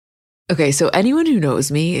Okay, so anyone who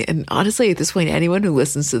knows me, and honestly, at this point, anyone who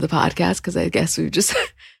listens to the podcast, because I guess we've just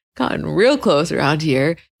gotten real close around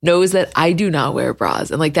here, knows that I do not wear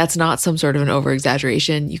bras. And like, that's not some sort of an over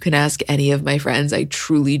exaggeration. You can ask any of my friends. I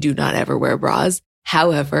truly do not ever wear bras.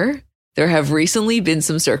 However, there have recently been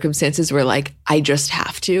some circumstances where like, I just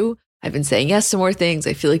have to. I've been saying yes to more things.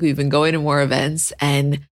 I feel like we've been going to more events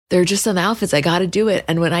and there are just some outfits. I got to do it.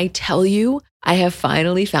 And when I tell you, I have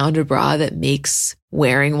finally found a bra that makes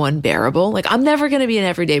wearing one bearable. Like I'm never going to be an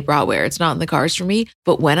everyday bra wearer. It's not in the cards for me.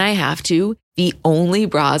 But when I have to, the only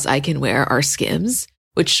bras I can wear are Skims,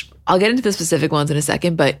 which I'll get into the specific ones in a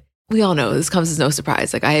second, but we all know this comes as no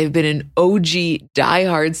surprise. Like I have been an OG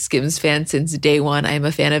diehard Skims fan since day one. I am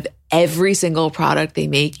a fan of every single product they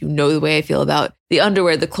make. You know the way I feel about the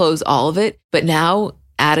underwear, the clothes, all of it. But now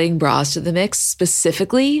adding bras to the mix,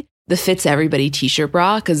 specifically the Fits Everybody t-shirt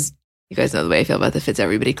bra, because you guys know the way I feel about the Fits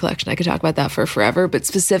Everybody collection. I could talk about that for forever, but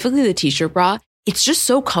specifically the t-shirt bra, it's just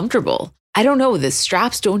so comfortable. I don't know, the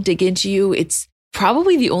straps don't dig into you. It's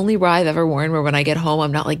probably the only bra I've ever worn where when I get home,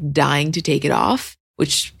 I'm not like dying to take it off,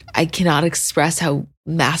 which I cannot express how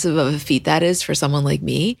massive of a feat that is for someone like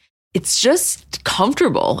me. It's just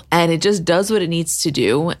comfortable and it just does what it needs to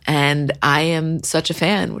do. And I am such a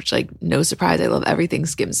fan, which like no surprise. I love everything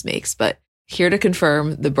Skims makes, but here to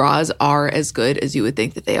confirm the bras are as good as you would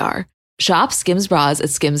think that they are. Shop Skims bras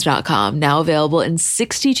at skims.com, now available in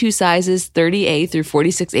 62 sizes, 30A through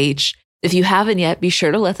 46H. If you haven't yet, be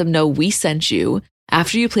sure to let them know we sent you.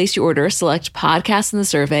 After you place your order, select podcast in the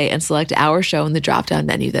survey and select our show in the drop-down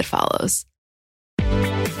menu that follows.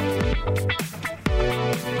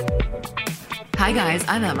 Hi guys,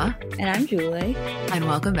 I'm Emma. And I'm Julie. And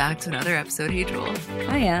welcome back to another episode. Hey Jewel.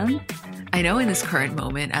 I am. I know in this current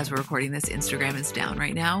moment, as we're recording this, Instagram is down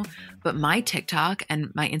right now, but my TikTok and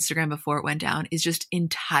my Instagram before it went down is just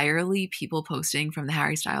entirely people posting from the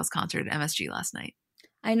Harry Styles concert at MSG last night.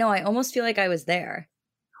 I know. I almost feel like I was there.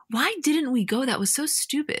 Why didn't we go? That was so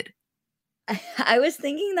stupid. I was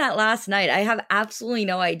thinking that last night. I have absolutely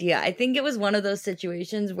no idea. I think it was one of those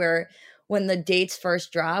situations where when the dates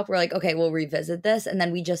first dropped, we're like, okay, we'll revisit this. And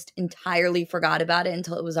then we just entirely forgot about it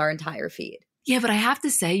until it was our entire feed. Yeah, but I have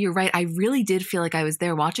to say, you're right. I really did feel like I was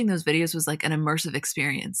there. Watching those videos was like an immersive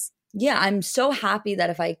experience. Yeah, I'm so happy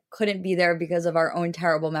that if I couldn't be there because of our own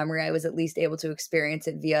terrible memory, I was at least able to experience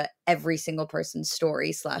it via every single person's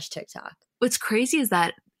story / TikTok. What's crazy is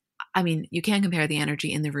that, I mean, you can't compare the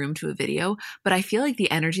energy in the room to a video, but I feel like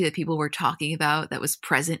the energy that people were talking about that was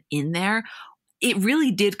present in there, it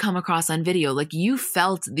really did come across on video. Like you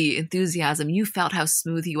felt the enthusiasm. You felt how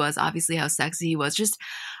smooth he was, obviously how sexy he was. Just,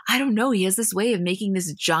 I don't know. He has this way of making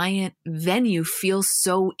this giant venue feel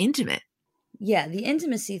so intimate. Yeah, the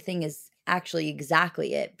intimacy thing is actually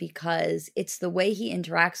exactly it, because it's the way he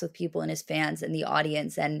interacts with people and his fans and the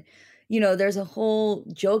audience. And, you know, there's a whole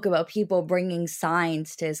joke about people bringing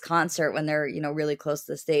signs to his concert when they're, you know, really close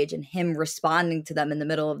to the stage and him responding to them in the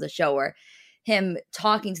middle of the show, or him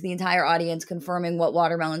talking to the entire audience, confirming what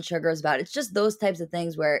Watermelon Sugar is about. It's just those types of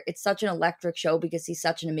things where it's such an electric show because he's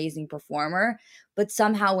such an amazing performer. But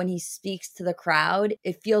somehow when he speaks to the crowd,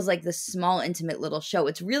 it feels like this small, intimate little show.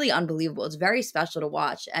 It's really unbelievable. It's very special to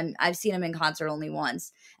watch. And I've seen him in concert only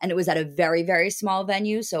once, and it was at a very, very small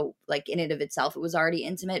venue. So like in and of itself, it was already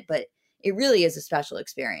intimate, but it really is a special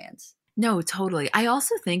experience. No, totally. I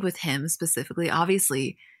also think with him specifically,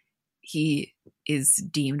 obviously, he is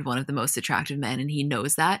deemed one of the most attractive men and he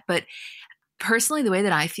knows that. But personally, the way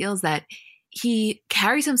that I feel is that he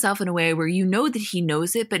carries himself in a way where you know that he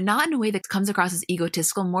knows it, but not in a way that comes across as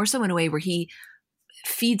egotistical, more so in a way where he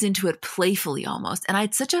feeds into it playfully almost. And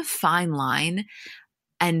it's such a fine line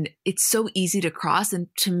and it's so easy to cross. And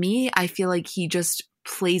to me, I feel like he just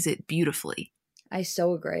plays it beautifully. I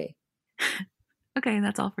so agree. Okay,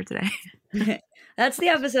 that's all for today. That's the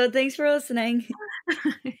episode. Thanks for listening.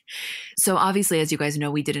 So obviously, as you guys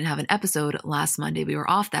know, we didn't have an episode last Monday. We were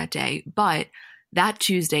off that day, but that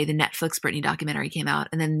Tuesday, the Netflix Britney documentary came out.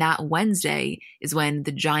 And then that Wednesday is when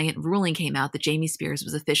the giant ruling came out that Jamie Spears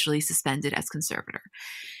was officially suspended as conservator.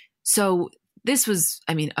 So this was,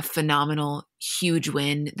 I mean, a phenomenal, huge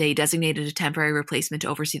win. They designated a temporary replacement to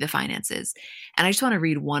oversee the finances. And I just want to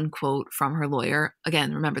read one quote from her lawyer.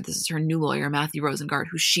 Again, remember, this is her new lawyer, Matthew Rosengart,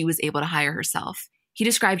 who she was able to hire herself. He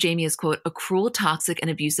described Jamie as, quote, a cruel, toxic, and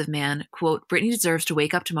abusive man. Quote, Britney deserves to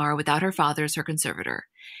wake up tomorrow without her father as her conservator.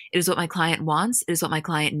 It is what my client wants. It is what my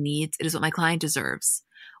client needs. It is what my client deserves.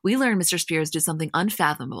 We learned Mr. Spears did something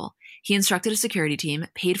unfathomable. He instructed a security team,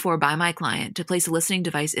 paid for by my client, to place a listening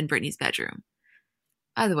device in Britney's bedroom.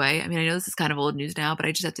 By the way, I mean, I know this is kind of old news now, but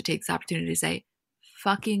I just have to take this opportunity to say,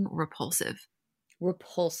 fucking repulsive.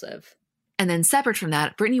 Repulsive. And then separate from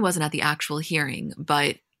that, Britney wasn't at the actual hearing,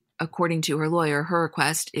 but according to her lawyer, her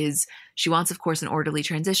request is she wants, of course, an orderly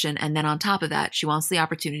transition. And then on top of that, she wants the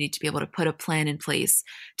opportunity to be able to put a plan in place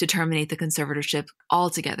to terminate the conservatorship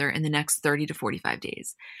altogether in the next 30 to 45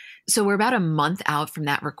 days. So we're about a month out from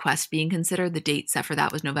that request being considered. The date set for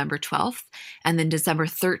that was November 12th. And then December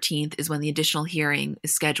 13th is when the additional hearing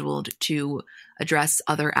is scheduled to address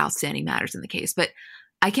other outstanding matters in the case. But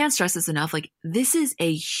I can't stress this enough. Like, this is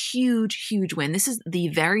a huge, huge win. This is the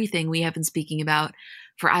very thing we have been speaking about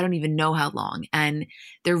for I don't even know how long. And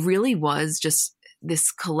there really was just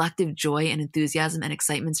this collective joy and enthusiasm and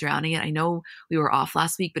excitement surrounding it. I know we were off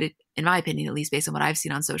last week, but it, in my opinion, at least based on what I've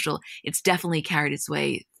seen on social, it's definitely carried its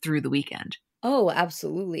way through the weekend. Oh,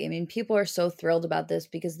 absolutely. I mean, people are so thrilled about this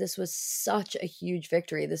because this was such a huge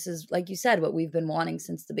victory. This is, like you said, what we've been wanting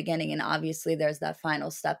since the beginning. And obviously there's that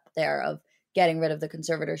final step there of getting rid of the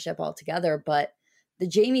conservatorship altogether. But the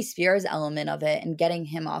Jamie Spears element of it and getting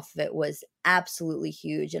him off of it was absolutely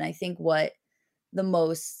huge. And I think what the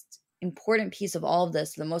most important piece of all of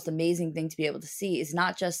this, the most amazing thing to be able to see is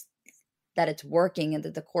not just that it's working and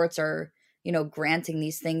that the courts are, granting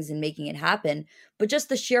these things and making it happen, but just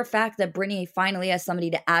the sheer fact that Britney finally has somebody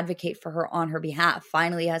to advocate for her on her behalf,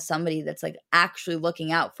 finally has somebody that's like actually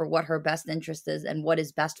looking out for what her best interest is and what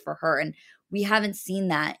is best for her. And we haven't seen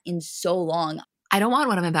that in so long. I don't want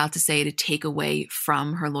what I'm about to say to take away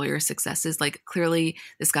from her lawyer's successes. Like, clearly,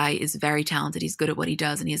 this guy is very talented. He's good at what he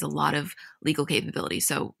does, and he has a lot of legal capability.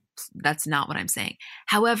 So that's not what I'm saying.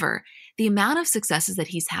 However, the amount of successes that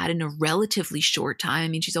he's had in a relatively short time, I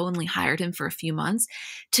mean, she's only hired him for a few months,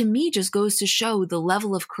 to me just goes to show the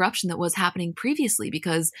level of corruption that was happening previously.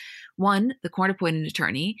 Because one, the court-appointed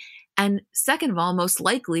attorney, and second of all, most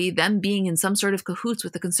likely them being in some sort of cahoots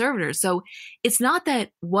with the conservators. So it's not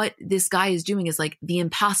that what this guy is doing is like the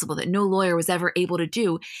impossible that no lawyer was ever able to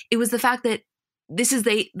do. It was the fact that this is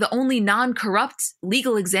the only non-corrupt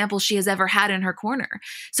legal example she has ever had in her corner.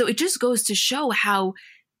 So it just goes to show how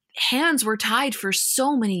hands were tied for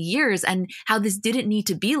so many years and how this didn't need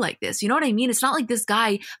to be like this. You know what I mean? It's not like this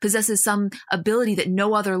guy possesses some ability that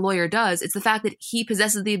no other lawyer does. It's the fact that he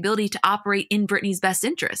possesses the ability to operate in Britney's best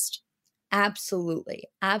interest. Absolutely.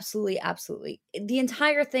 Absolutely. Absolutely. The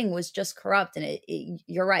entire thing was just corrupt. And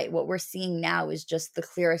you're right. What we're seeing now is just the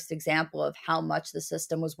clearest example of how much the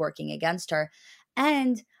system was working against her.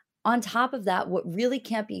 And on top of that, what really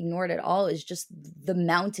can't be ignored at all is just the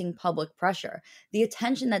mounting public pressure, the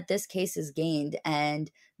attention that this case has gained,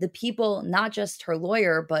 and the people, not just her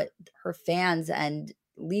lawyer, but her fans and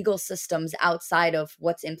legal systems outside of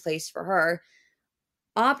what's in place for her,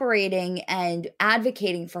 operating and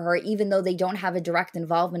advocating for her, even though they don't have a direct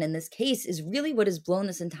involvement in this case, is really what has blown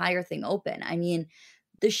this entire thing open. I mean,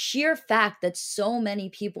 the sheer fact that so many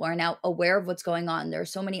people are now aware of what's going on, there are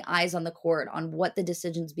so many eyes on the court on what the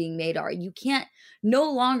decisions being made are.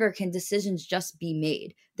 No longer can decisions just be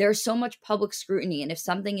made. There's so much public scrutiny. And if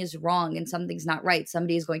something is wrong and something's not right,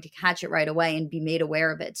 somebody is going to catch it right away and be made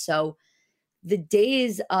aware of it. So the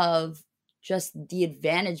days of just the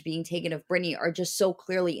advantage being taken of Britney are just so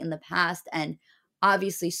clearly in the past. And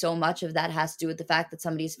obviously so much of that has to do with the fact that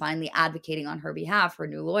somebody's finally advocating on her behalf, her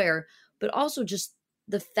new lawyer, but also just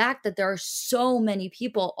the fact that there are so many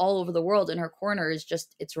people all over the world in her corner is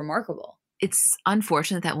just, it's remarkable. It's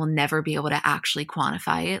unfortunate that we'll never be able to actually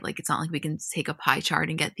quantify it. Like, it's not like we can take a pie chart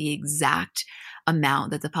and get the exact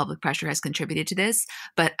amount that the public pressure has contributed to this.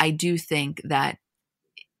 But I do think that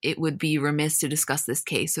it would be remiss to discuss this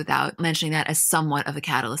case without mentioning that as somewhat of a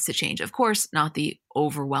catalyst to change. Of course, not the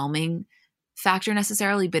overwhelming factor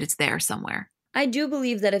necessarily, but it's there somewhere. I do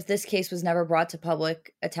believe that if this case was never brought to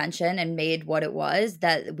public attention and made what it was,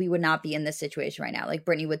 that we would not be in this situation right now. Like,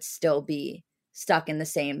 Britney would still be stuck in the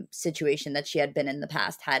same situation that she had been in the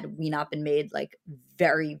past had we not been made like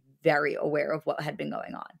very, very aware of what had been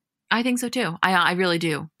going on. I think so too. I really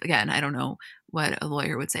do. Again, I don't know what a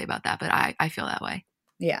lawyer would say about that, but I feel that way.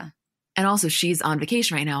 Yeah. And also, she's on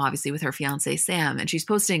vacation right now, obviously, with her fiance, Sam, and she's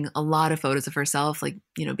posting a lot of photos of herself, like,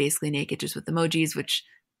 basically naked, just with emojis, which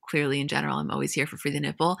clearly in general, I'm always here for free the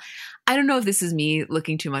nipple. I don't know if this is me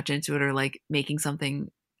looking too much into it or like making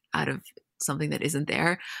something out of something that isn't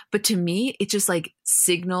there. But to me, it just like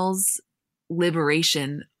signals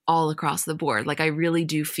liberation all across the board. Like, I really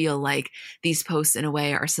do feel like these posts in a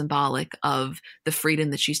way are symbolic of the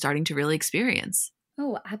freedom that she's starting to really experience.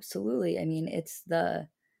 Oh, absolutely. I mean, it's the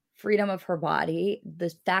freedom of her body,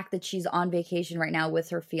 the fact that she's on vacation right now with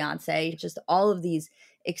her fiance, just all of these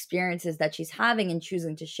experiences that she's having and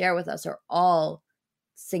choosing to share with us are all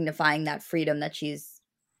signifying that freedom that she's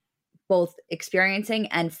both experiencing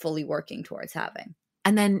and fully working towards having.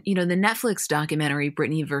 And then, the Netflix documentary,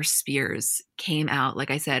 Britney vs. Spears, came out, like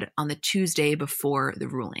I said, on the Tuesday before the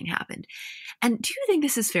ruling happened. And do you think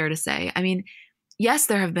this is fair to say? I mean, yes,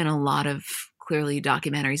 there have been a lot of clearly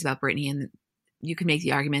documentaries about Britney, and you can make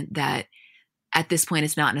the argument that at this point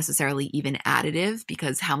it's not necessarily even additive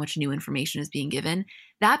because how much new information is being given.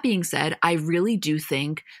 That being said, I really do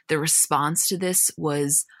think the response to this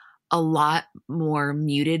was a lot more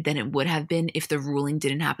muted than it would have been if the ruling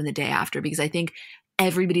didn't happen the day after, because I think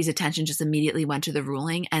everybody's attention just immediately went to the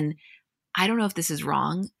ruling. And I don't know if this is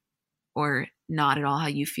wrong or not at all how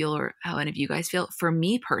you feel or how any of you guys feel. For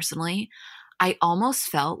me personally, I almost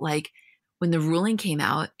felt like when the ruling came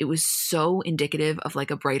out, it was so indicative of like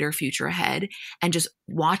a brighter future ahead. And just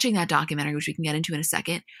watching that documentary, which we can get into in a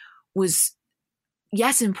second, was,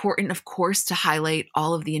 yes, important, of course, to highlight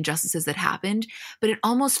all of the injustices that happened. But it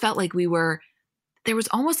almost felt like there was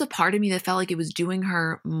almost a part of me that felt like it was doing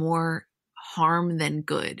her more harm than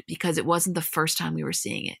good because it wasn't the first time we were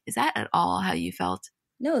seeing it. Is that at all how you felt?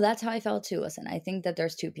 No, that's how I felt too. Listen, I think that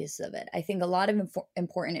there's two pieces of it. I think a lot of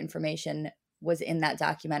important information was in that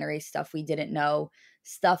documentary, stuff we didn't know,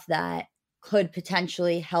 stuff that could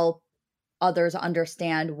potentially help others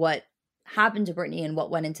understand what happened to Britney and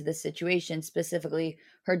what went into this situation, specifically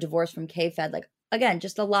her divorce from K-Fed. Like, again,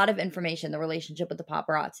 just a lot of information, the relationship with the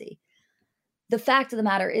paparazzi. The fact of the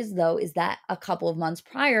matter is, though, is that a couple of months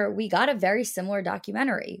prior, we got a very similar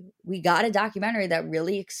documentary. We got a documentary that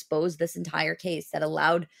really exposed this entire case, that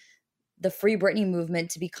allowed the Free Britney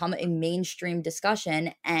movement to become a mainstream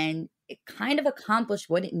discussion, and it kind of accomplished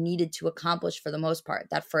what it needed to accomplish for the most part,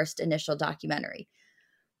 that first initial documentary.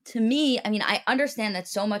 To me, I mean, I understand that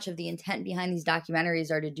so much of the intent behind these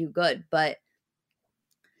documentaries are to do good, but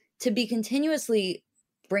to be continuously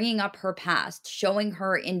bringing up her past, showing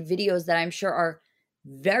her in videos that I'm sure are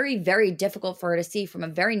very, very difficult for her to see from a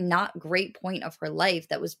very not great point of her life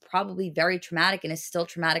that was probably very traumatic and is still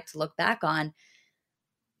traumatic to look back on,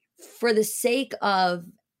 for the sake of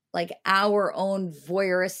like our own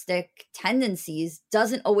voyeuristic tendencies,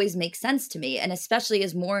 doesn't always make sense to me. And especially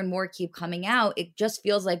as more and more keep coming out, it just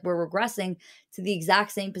feels like we're regressing to the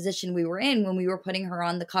exact same position we were in when we were putting her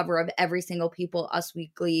on the cover of every single People, Us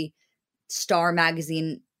Weekly, Star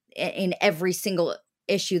magazine in every single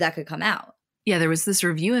issue that could come out. Yeah, there was this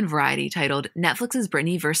review in Variety titled Netflix's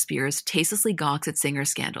Britney vs. Spears Tastelessly Gawks at Singer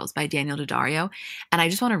Scandals by Daniel Daddario. And I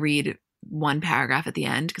just want to read one paragraph at the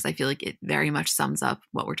end because I feel like it very much sums up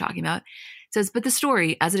what we're talking about. It says, but the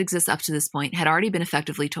story, as it exists up to this point, had already been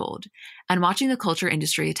effectively told. And watching the culture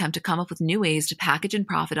industry attempt to come up with new ways to package and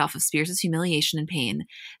profit off of Spears' humiliation and pain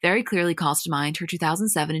very clearly calls to mind her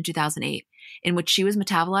 2007 and 2008, in which she was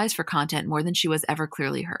metabolized for content more than she was ever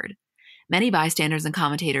clearly heard. Many bystanders and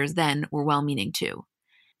commentators then were well-meaning too.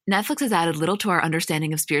 Netflix has added little to our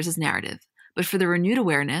understanding of Spears' narrative, but for the renewed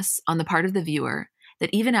awareness on the part of the viewer that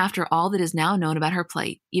even after all that is now known about her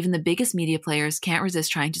plight, even the biggest media players can't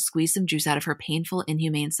resist trying to squeeze some juice out of her painful,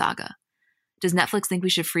 inhumane saga. Does Netflix think we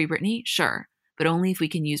should free Britney? Sure, but only if we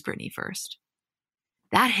can use Britney first.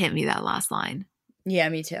 That hit me, that last line. Yeah,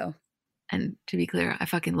 me too. And to be clear, I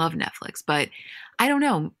fucking love Netflix, but I don't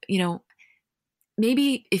know,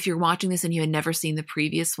 maybe if you're watching this and you had never seen the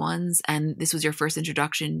previous ones and this was your first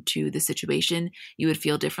introduction to the situation, you would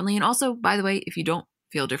feel differently. And also, by the way, if you don't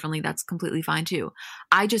feel differently, that's completely fine too.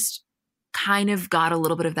 I just kind of got a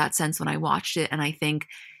little bit of that sense when I watched it. And I think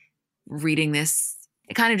reading this,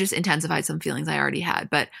 it kind of just intensified some feelings I already had.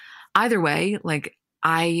 But either way, like,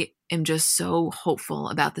 I am just so hopeful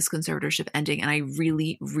about this conservatorship ending. And I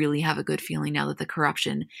really, really have a good feeling now that the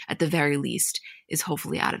corruption, at the very least, is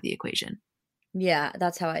hopefully out of the equation. Yeah,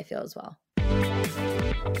 that's how I feel as well.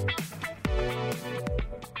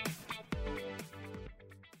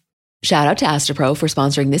 Shout out to Astepro for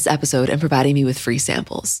sponsoring this episode and providing me with free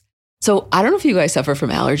samples. So I don't know if you guys suffer from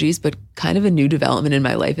allergies, but kind of a new development in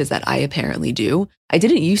my life is that I apparently do. I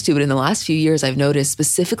didn't used to, but in the last few years, I've noticed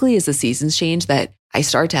specifically as the seasons change that I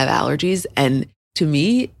start to have allergies. And to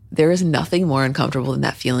me, there is nothing more uncomfortable than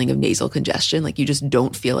that feeling of nasal congestion. Like you just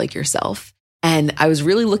don't feel like yourself. And I was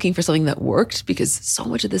really looking for something that worked because so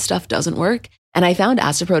much of this stuff doesn't work. And I found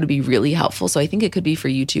Astepro to be really helpful. So I think it could be for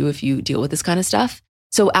you too if you deal with this kind of stuff.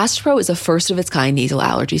 So Astepro is a first of its kind nasal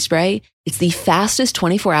allergy spray. It's the fastest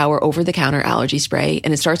 24-hour over-the-counter allergy spray,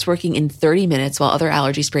 and it starts working in 30 minutes while other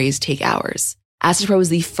allergy sprays take hours. Astepro is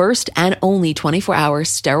the first and only 24-hour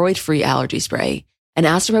steroid-free allergy spray, and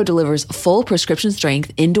Astepro delivers full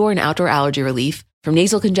prescription-strength indoor and outdoor allergy relief from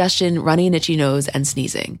nasal congestion, runny and itchy nose, and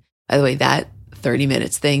sneezing. By the way, that 30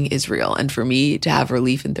 minutes thing is real, and for me to have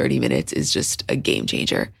relief in 30 minutes is just a game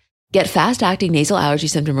changer. Get fast-acting nasal allergy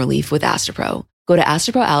symptom relief with Astepro. Go to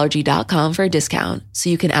asteproallergy.com for a discount so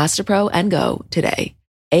you can Astepro and go today.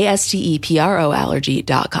 ASTEPRO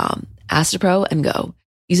allergy.com. Astepro and go.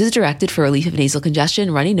 Use as directed for relief of nasal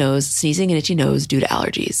congestion, runny nose, sneezing, and itchy nose due to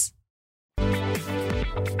allergies.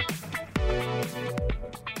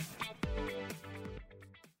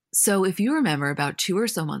 So if you remember, about 2 or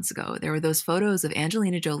so months ago, there were those photos of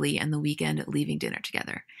Angelina Jolie and The Weeknd leaving dinner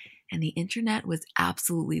together. And the internet was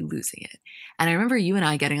absolutely losing it. And I remember you and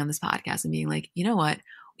I getting on this podcast and being like, you know what?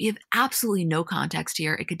 We have absolutely no context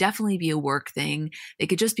here. It could definitely be a work thing. They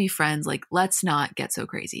could just be friends. Like, let's not get so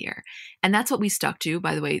crazy here. And that's what we stuck to.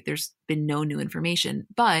 By the way, there's been no new information.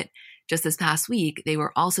 But just this past week, they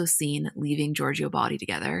were also seen leaving Giorgio Body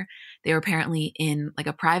together. They were apparently in like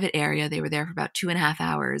a private area. They were there for about 2.5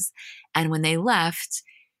 hours. And when they left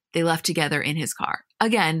together in his car.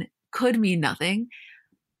 Again, could mean nothing.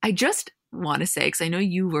 I just want to say, because I know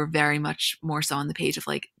you were very much more so on the page of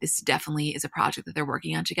like, this definitely is a project that they're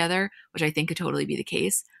working on together, which I think could totally be the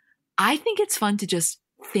case. I think it's fun to just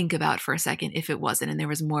think about for a second if it wasn't and there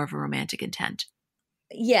was more of a romantic intent.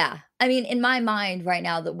 Yeah. I mean, in my mind right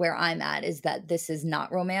now, that where I'm at is that this is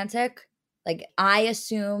not romantic. Like, I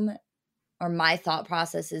assume, or my thought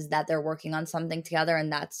process is that they're working on something together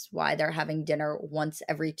and that's why they're having dinner once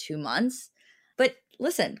every 2 months. But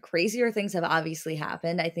listen, crazier things have obviously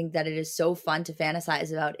happened. I think that it is so fun to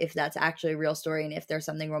fantasize about if that's actually a real story and if there's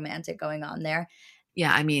something romantic going on there.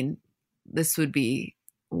 Yeah, I mean, this would be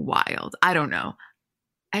wild. I don't know.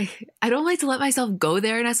 I don't like to let myself go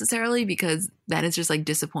there necessarily because then it's just like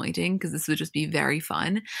disappointing because this would just be very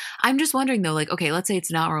fun. I'm just wondering though, like, okay, let's say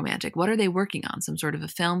it's not romantic. What are they working on? Some sort of a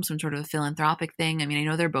film, some sort of a philanthropic thing? I mean, I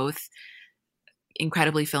know they're both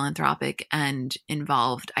incredibly philanthropic and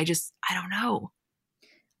involved. I don't know.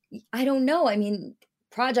 I don't know. I mean,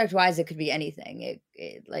 project wise, it could be anything.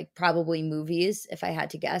 It like probably movies, if I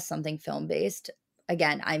had to guess, something film based.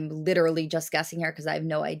 Again, I'm literally just guessing here because I have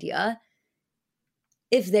no idea.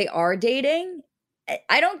 If they are dating,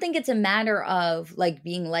 I don't think it's a matter of like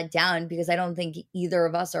being let down because I don't think either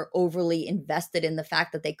of us are overly invested in the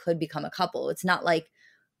fact that they could become a couple. It's not like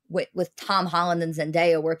with Tom Holland and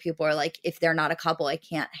Zendaya where people are like, if they're not a couple, I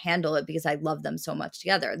can't handle it because I love them so much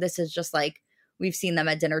together. This is just like, we've seen them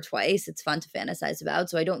at dinner twice. It's fun to fantasize about.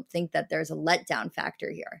 So I don't think that there's a letdown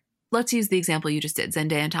factor here. Let's use the example you just did,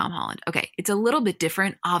 Zendaya and Tom Holland. Okay, it's a little bit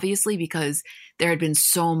different, obviously, because there had been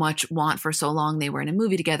so much want for so long. They were in a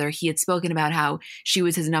movie together. He had spoken about how she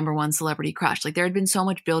was his number one celebrity crush. Like, there had been so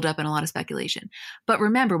much buildup and a lot of speculation. But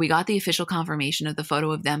remember, we got the official confirmation of the photo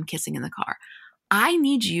of them kissing in the car. I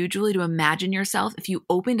need you, Julie, to imagine yourself if you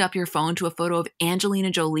opened up your phone to a photo of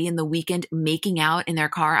Angelina Jolie and The Weeknd making out in their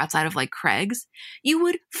car outside of like Craig's. You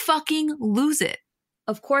would fucking lose it.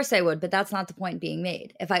 Of course I would, but that's not the point being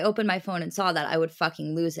made. If I opened my phone and saw that, I would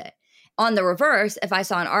fucking lose it. On the reverse, if I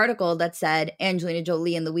saw an article that said Angelina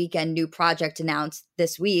Jolie and The Weeknd new project announced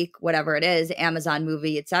this week, whatever it is, Amazon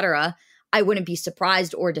movie, etc., I wouldn't be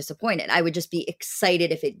surprised or disappointed. I would just be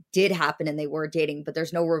excited if it did happen and they were dating, but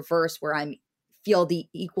there's no reverse where I feel the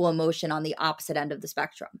equal emotion on the opposite end of the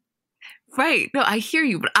spectrum. Right. No, I hear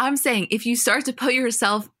you. But I'm saying if you start to put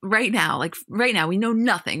yourself right now, like right now, we know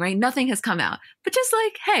nothing, right? Nothing has come out. But just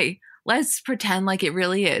like, hey, let's pretend like it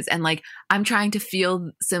really is. And like, I'm trying to feel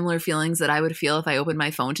similar feelings that I would feel if I opened my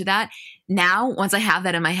phone to that. Now, once I have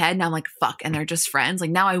that in my head, now I'm like, fuck, and they're just friends. Like,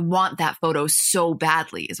 now I want that photo so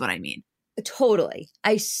badly is what I mean. Totally.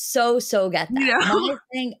 I so get that. You know? My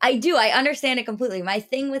thing, I do. I understand it completely. My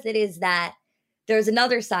thing with it is that there's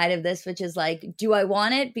another side of this, which is like, do I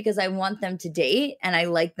want it because I want them to date and I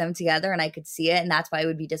like them together and I could see it and that's why I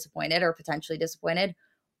would be disappointed or potentially disappointed?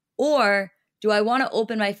 Or do I want to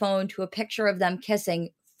open my phone to a picture of them kissing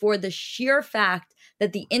for the sheer fact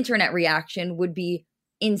that the internet reaction would be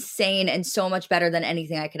insane and so much better than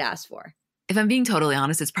anything I could ask for? If I'm being totally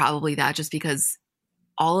honest, it's probably that, just because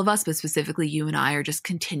all of us, but specifically you and I, are just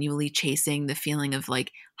continually chasing the feeling of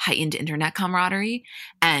like heightened internet camaraderie.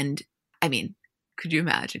 And I mean, could you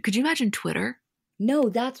imagine Twitter? No,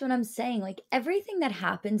 that's what I'm saying. Like, everything that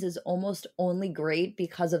happens is almost only great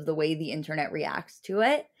because of the way the internet reacts to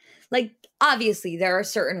it. Like, obviously, there are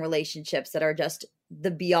certain relationships that are just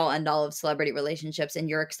the be all end all of celebrity relationships, and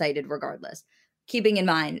you're excited regardless. Keeping in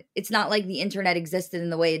mind, it's not like the internet existed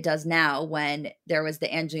in the way it does now when there was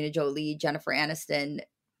the Angelina Jolie, Jennifer Aniston,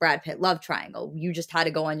 Brad Pitt love triangle. You just had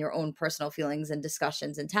to go on your own personal feelings and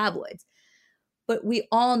discussions in tabloids. But we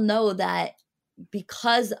all know that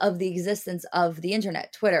because of the existence of the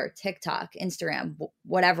internet, Twitter, TikTok, Instagram,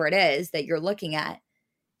 whatever it is that you're looking at,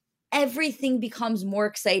 everything becomes more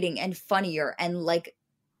exciting and funnier. And like,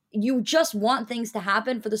 you just want things to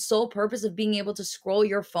happen for the sole purpose of being able to scroll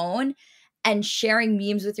your phone and sharing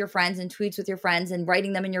memes with your friends and tweets with your friends and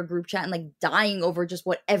writing them in your group chat and like dying over just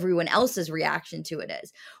what everyone else's reaction to it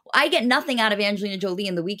is. I get nothing out of Angelina Jolie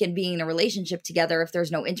and The Weeknd being in a relationship together if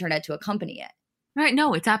there's no internet to accompany it. Right.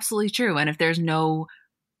 No, it's absolutely true. And if there's no,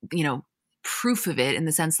 proof of it in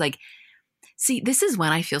the sense like, see, this is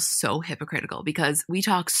when I feel so hypocritical because we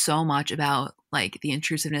talk so much about like the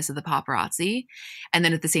intrusiveness of the paparazzi. And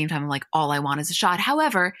then at the same time, I'm like, all I want is a shot.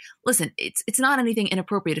 However, listen, it's not anything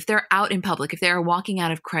inappropriate. If they're out in public, if they're walking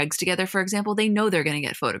out of Craig's together, for example, they know they're going to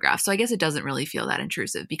get photographed. So I guess it doesn't really feel that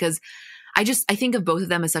intrusive because I think of both of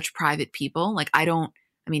them as such private people. Like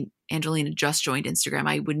Angelina just joined Instagram.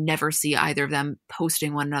 I would never see either of them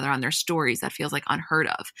posting one another on their stories. That feels like unheard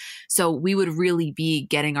of. So we would really be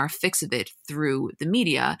getting our fix of it through the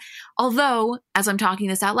media. Although, as I'm talking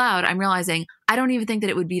this out loud, I'm realizing I don't even think that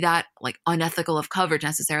it would be that like unethical of coverage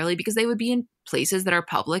necessarily because they would be in places that are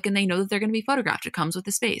public and they know that they're going to be photographed. It comes with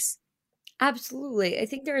the space. Absolutely. I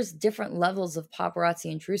think there's different levels of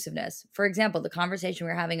paparazzi intrusiveness. For example, the conversation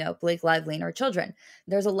we were having about Blake Lively and her children.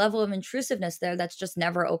 There's a level of intrusiveness there that's just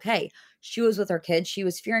never okay. She was with her kids. She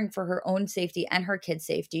was fearing for her own safety and her kids'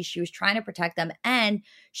 safety. She was trying to protect them. And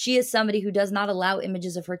she is somebody who does not allow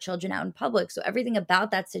images of her children out in public. So everything about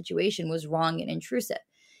that situation was wrong and intrusive.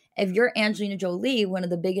 If you're Angelina Jolie, one of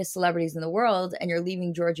the biggest celebrities in the world, and you're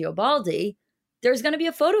leaving Giorgio Baldi, there's going to be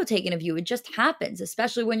a photo taken of you. It just happens,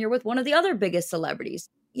 especially when you're with one of the other biggest celebrities.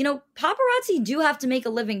 Paparazzi do have to make a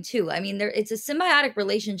living too. I mean, it's a symbiotic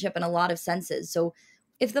relationship in a lot of senses. So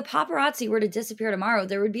if the paparazzi were to disappear tomorrow,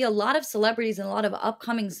 there would be a lot of celebrities and a lot of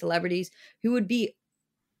upcoming celebrities who would be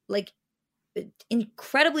like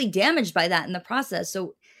incredibly damaged by that in the process.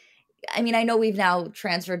 So, I mean, I know we've now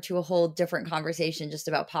transferred to a whole different conversation just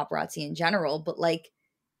about paparazzi in general, but like,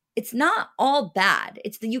 it's not all bad.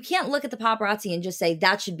 You can't look at the paparazzi and just say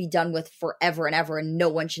that should be done with forever and ever and no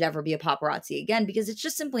one should ever be a paparazzi again because it's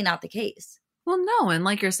just simply not the case. Well, no. And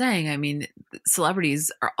like you're saying, I mean,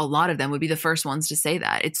 celebrities, a lot of them would be the first ones to say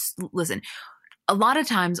that. Listen, a lot of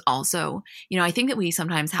times also, I think that we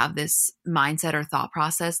sometimes have this mindset or thought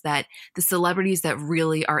process that the celebrities that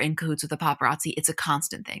really are in cahoots with the paparazzi, it's a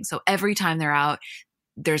constant thing. So every time they're out,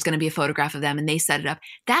 there's going to be a photograph of them and they set it up.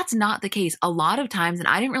 That's not the case. A lot of times, and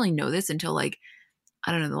I didn't really know this until the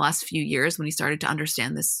last few years when we started to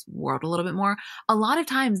understand this world a little bit more. A lot of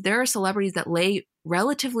times there are celebrities that lay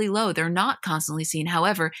relatively low. They're not constantly seen.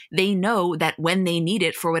 However, they know that when they need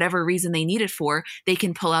it, for whatever reason they need it for, they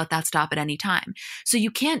can pull out that stop at any time. So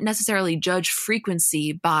you can't necessarily judge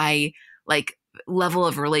frequency by like level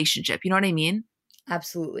of relationship. You know what I mean?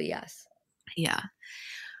 Absolutely, yes. Yeah.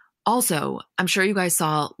 Also, I'm sure you guys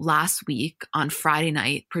saw last week on Friday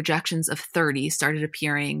night, projections of 30 started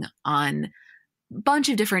appearing on a bunch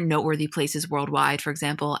of different noteworthy places worldwide. For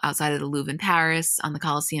example, outside of the Louvre in Paris, on the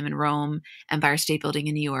Colosseum in Rome, Empire State Building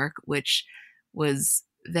in New York, which was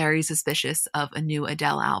very suspicious of a new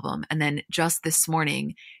Adele album. And then just this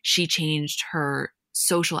morning, she changed her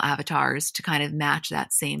social avatars to kind of match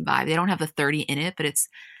that same vibe. They don't have the 30 in it, but it's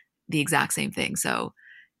the exact same thing. So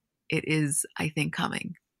it is, I think,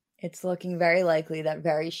 coming. It's looking very likely that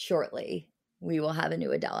very shortly we will have a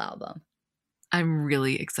new Adele album. I'm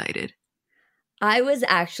really excited. I was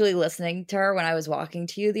actually listening to her when I was walking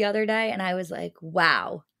to you the other day, and I was like,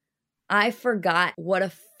 wow, I forgot what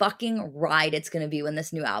a fucking ride it's going to be when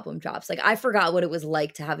this new album drops. Like, I forgot what it was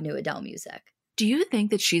like to have new Adele music. Do you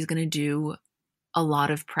think that she's going to do a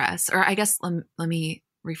lot of press? Or I guess let me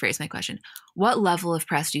rephrase my question. What level of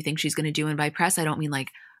press do you think she's going to do? And by press, I don't mean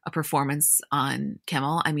like a performance on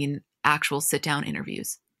Kimmel. I mean actual sit-down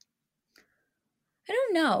interviews. I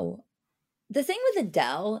don't know. The thing with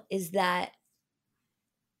Adele is that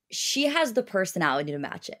she has the personality to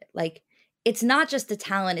match it. Like, it's not just a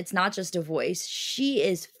talent. It's not just a voice. She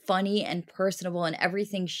is funny and personable, and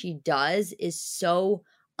everything she does is so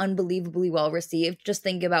unbelievably well received. Just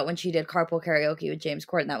think about when she did Carpool Karaoke with James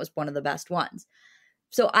Corden. That was one of the best ones.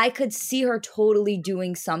 So I could see her totally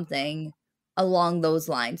doing something along those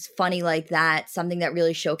lines, funny like that, something that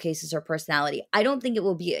really showcases her personality. I don't think it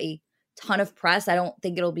will be a ton of press. I don't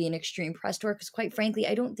think it'll be an extreme press tour because, quite frankly,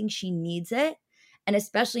 I don't think she needs it. And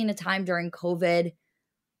especially in a time during COVID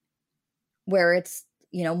where it's,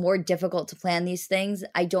 more difficult to plan these things,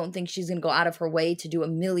 I don't think she's going to go out of her way to do a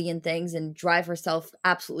million things and drive herself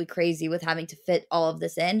absolutely crazy with having to fit all of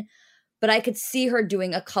this in. But I could see her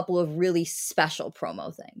doing a couple of really special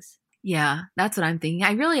promo things. Yeah, that's what I'm thinking.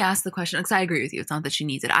 I really asked the question because I agree with you. It's not that she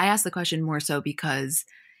needs it. I asked the question more so because,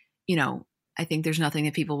 I think there's nothing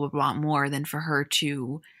that people would want more than for her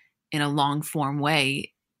to, in a long form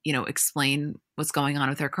way, explain what's going on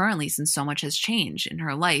with her currently, since so much has changed in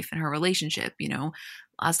her life and her relationship.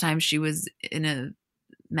 Last time she was in a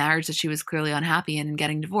marriage that she was clearly unhappy in and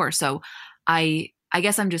getting divorced. So I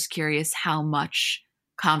guess I'm just curious how much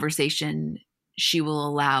conversation she will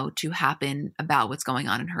allow to happen about what's going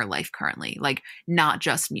on in her life currently. Like, not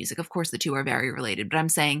just music. Of course, the two are very related, but I'm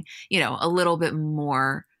saying, a little bit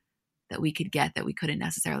more that we could get that we couldn't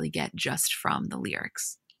necessarily get just from the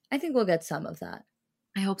lyrics. I think we'll get some of that.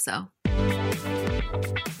 I hope so.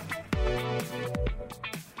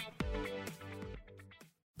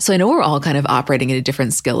 So I know we're all kind of operating at a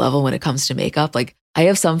different skill level when it comes to makeup. Like, I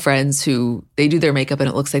have some friends who they do their makeup and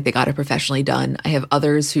it looks like they got it professionally done. I have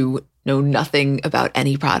others who know nothing about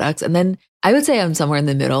any products. And then I would say I'm somewhere in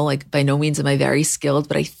the middle. Like, by no means am I very skilled,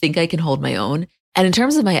 but I think I can hold my own. And in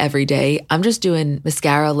terms of my everyday, I'm just doing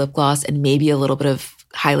mascara, lip gloss, and maybe a little bit of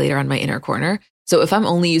highlighter on my inner corner. So if I'm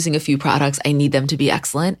only using a few products, I need them to be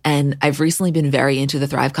excellent. And I've recently been very into the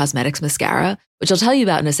Thrive Causemetics mascara, which I'll tell you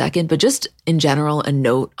about in a second. But just in general, a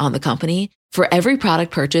note on the company. For every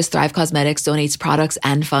product purchase, Thrive Causemetics donates products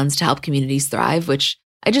and funds to help communities thrive, which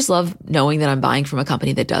I just love knowing that I'm buying from a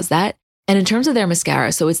company that does that. And in terms of their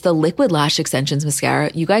mascara, so it's the Liquid Lash Extensions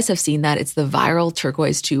mascara. You guys have seen that. It's the viral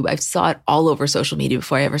turquoise tube. I saw it all over social media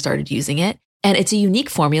before I ever started using it. And it's a unique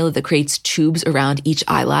formula that creates tubes around each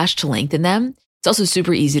eyelash to lengthen them. It's also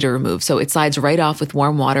super easy to remove. So it slides right off with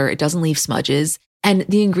warm water. It doesn't leave smudges. And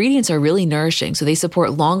the ingredients are really nourishing. So they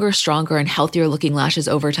support longer, stronger, and healthier looking lashes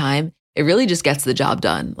over time. It really just gets the job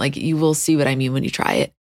done. Like, you will see what I mean when you try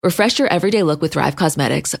it. Refresh your everyday look with Thrive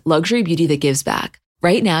Causemetics, luxury beauty that gives back.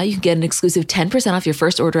 Right now, you can get an exclusive 10% off your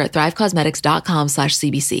first order at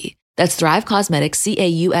thrivecausemetics.com/CBC. That's Thrive Causemetics,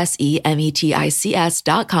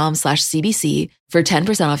 CAUSEMETICS.com/CBC for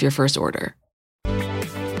 10% off your first order.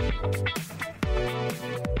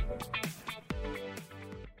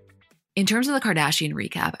 In terms of the Kardashian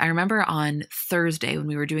recap, I remember on Thursday when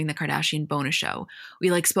we were doing the Kardashian bonus show,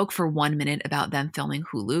 we spoke for 1 minute about them filming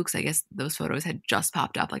Hulu, because I guess those photos had just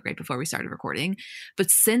popped up right before we started recording.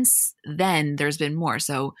 But since then, there's been more.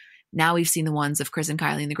 So now we've seen the ones of Kris and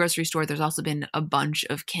Kylie in the grocery store. There's also been a bunch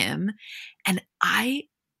of Kim. And I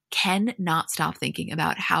cannot stop thinking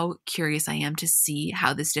about how curious I am to see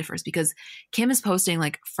how this differs, because Kim is posting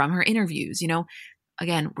from her interviews,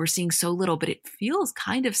 Again, we're seeing so little, but it feels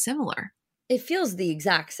kind of similar. It feels the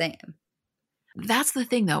exact same. That's the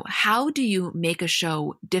thing, though. How do you make a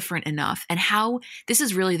show different enough? And this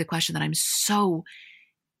is really the question that I'm so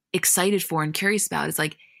excited for and curious about. It's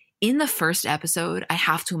in the first episode, I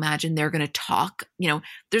have to imagine they're going to talk,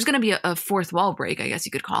 there's going to be a fourth wall break, I guess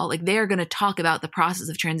you could call it. They're going to talk about the process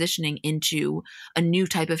of transitioning into a new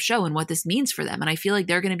type of show and what this means for them. And I feel like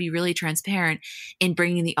they're going to be really transparent in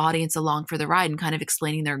bringing the audience along for the ride and kind of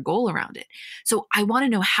explaining their goal around it. So I want to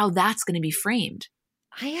know how that's going to be framed.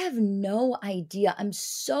 I have no idea. I'm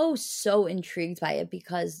so intrigued by it,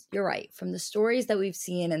 because you're right. From the stories that we've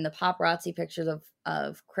seen and the paparazzi pictures of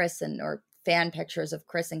Kris or fan pictures of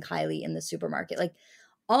Kris and Kylie in the supermarket,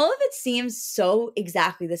 all of it seems so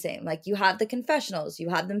exactly the same. You have the confessionals, you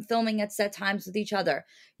have them filming at set times with each other.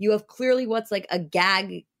 You have clearly what's a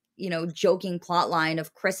gag, joking plot line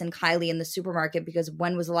of Kris and Kylie in the supermarket, because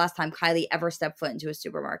when was the last time Kylie ever stepped foot into a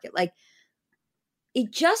supermarket?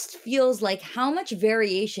 It just feels like how much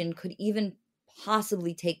variation could even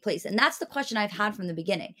possibly take place? And that's the question I've had from the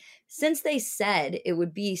beginning. Since they said it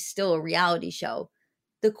would be still a reality show,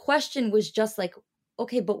 the question was just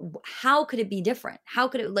okay, but how could it be different? How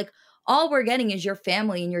could it, all we're getting is your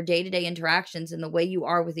family and your day-to-day interactions and the way you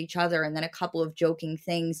are with each other, and then a couple of joking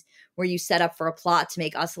things where you set up for a plot to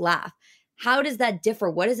make us laugh. How does that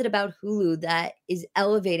differ? What is it about Hulu that is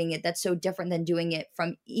elevating it that's so different than doing it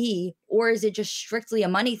from E? Or is it just strictly a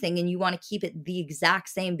money thing and you want to keep it the exact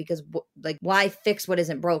same because why fix what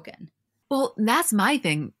isn't broken? Well, that's my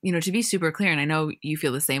thing, to be super clear. And I know you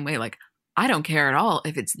feel the same way. I don't care at all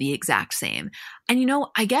if it's the exact same. And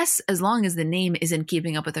I guess as long as the name isn't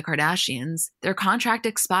keeping up with the Kardashians, their contract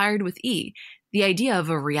expired with E. The idea of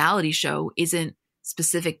a reality show isn't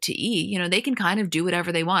specific to E. They can kind of do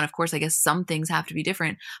whatever they want. Of course, I guess some things have to be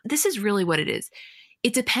different. But this is really what it is.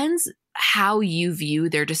 It depends how you view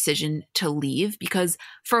their decision to leave, because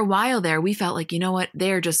for a while there, we felt you know what,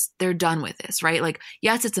 they're done with this, right?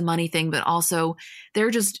 Yes, it's a money thing, but also they're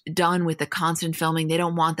just done with the constant filming. They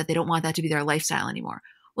don't want that. They don't want that to be their lifestyle anymore.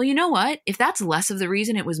 Well, you know what? If that's less of the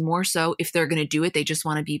reason, it was more so if they're going to do it, they just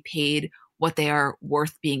want to be paid what they are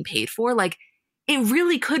worth being paid for. It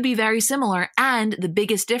really could be very similar. And the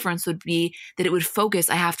biggest difference would be that it would focus,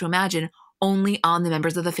 I have to imagine, only on the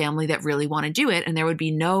members of the family that really want to do it. And there would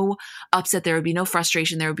be no upset. There would be no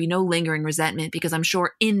frustration. There would be no lingering resentment, because I'm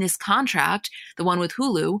sure in this contract, the one with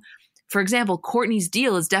Hulu, for example, Kourtney's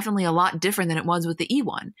deal is definitely a lot different than it was with the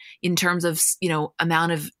E1 in terms of,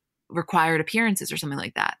 amount of required appearances or something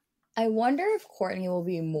like that. I wonder if Kourtney will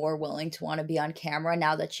be more willing to want to be on camera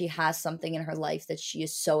now that she has something in her life that she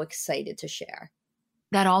is so excited to share.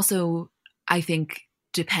 That also, I think,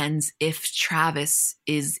 depends if Travis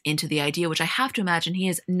is into the idea, which I have to imagine he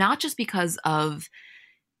is, not just because of,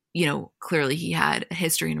 clearly he had a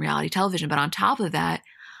history in reality television, but on top of that,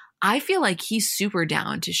 I feel like he's super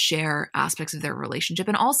down to share aspects of their relationship.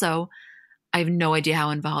 And also, I have no idea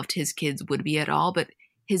how involved his kids would be at all, but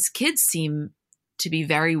his kids seem to be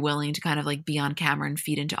very willing to kind of like be on camera and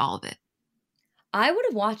feed into all of it. I would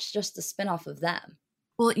have watched just the spinoff of them.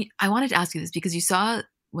 Well, I wanted to ask you this because you saw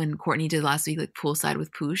when Kourtney did last week, like Poolside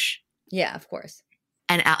with Poosh. Yeah, of course.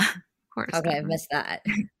 And of course. Okay, I missed that.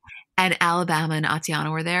 And Alabama and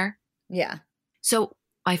Atiana were there. Yeah. So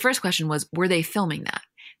my first question was, were they filming that?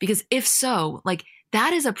 Because if so, like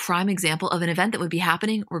that is a prime example of an event that would be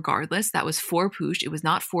happening regardless. That was for Poosh. It was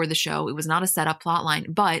not for the show. It was not a setup plot line,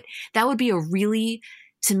 but that would be a really,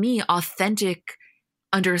 to me, authentic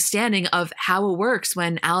understanding of how it works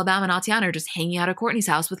when Alabama and Atiana are just hanging out at Kourtney's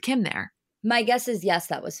house with Kim there. My guess is yes,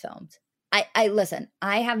 that was filmed. I listen,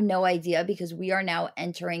 I have no idea because we are now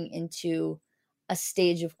entering into a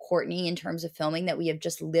stage of Kourtney in terms of filming that we have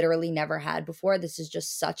just literally never had before. This is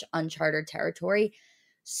just such uncharted territory.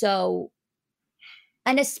 So,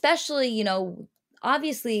 and especially,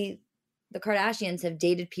 obviously the Kardashians have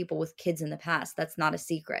dated people with kids in the past. That's not a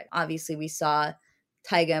secret. Obviously, we saw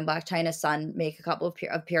Tyga and Blac Chyna's son make a couple of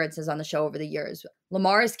appearances on the show over the years.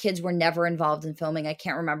 Lamar's kids were never involved in filming. I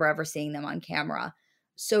can't remember ever seeing them on camera.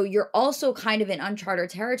 So you're also kind of in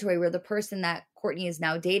uncharted territory where the person that Kourtney is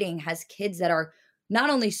now dating has kids that are not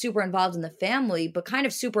only super involved in the family, but kind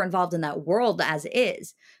of super involved in that world as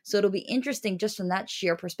is. So it'll be interesting just from that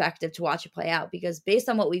sheer perspective to watch it play out, because based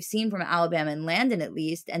on what we've seen from Alabama and Landon, at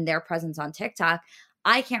least, and their presence on TikTok,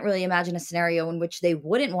 I can't really imagine a scenario in which they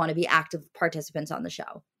wouldn't want to be active participants on the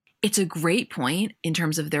show. It's a great point in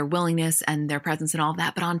terms of their willingness and their presence and all of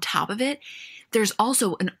that. But on top of it, there's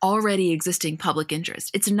also an already existing public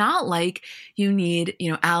interest. It's not like you need,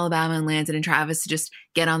 Alabama and Landon and Travis to just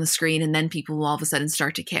get on the screen and then people will all of a sudden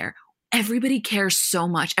start to care. Everybody cares so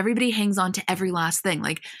much. Everybody hangs on to every last thing.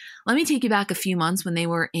 Like, let me take you back a few months when they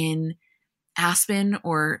were in Aspen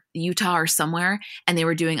or Utah or somewhere, and they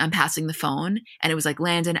were doing I'm Passing the Phone, and it was like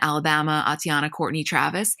Landon, Alabama, Atiana, Kourtney,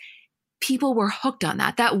 Travis. People were hooked on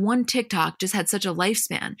that. That one TikTok just had such a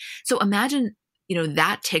lifespan. So imagine,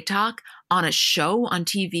 that TikTok on a show on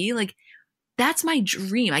TV. Like, that's my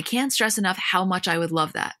dream. I can't stress enough how much I would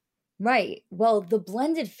love that. Right. Well, the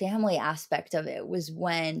blended family aspect of it was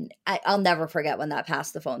when I'll never forget when that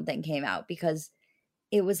Pass the Phone thing came out, because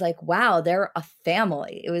it was like, wow, they're a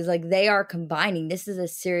family. It was like they are combining. This is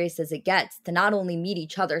as serious as it gets to not only meet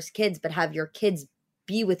each other's kids, but have your kids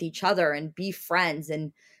be with each other and be friends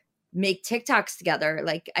and make TikToks together.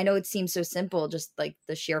 Like, I know it seems so simple, just like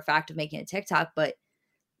the sheer fact of making a TikTok, but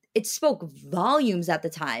it spoke volumes at the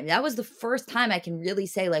time. That was the first time I can really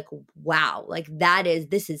say like, wow, like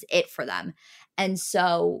this is it for them. And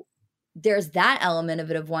so there's that element of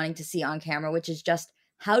it of wanting to see on camera, which is just,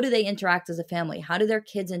 how do they interact as a family? How do their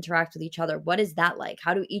kids interact with each other? What is that like?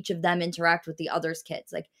 How do each of them interact with the other's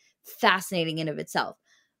kids? Like, fascinating in of itself.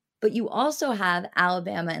 But you also have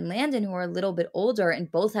Alabama and Landon, who are a little bit older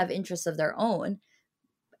and both have interests of their own.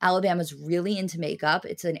 Alabama's really into makeup.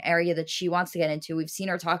 It's an area that she wants to get into. We've seen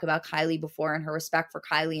her talk about Kylie before and her respect for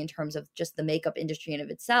Kylie in terms of just the makeup industry in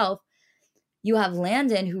of itself. You have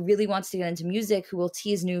Landon, who really wants to get into music, who will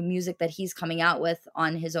tease new music that he's coming out with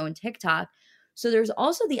on his own TikTok. So there's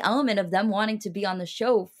also the element of them wanting to be on the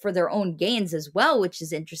show for their own gains as well, which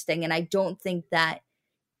is interesting. And I don't think that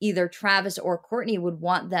either Travis or Kourtney would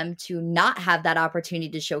want them to not have that opportunity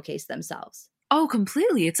to showcase themselves. Oh,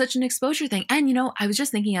 completely. It's such an exposure thing. And, I was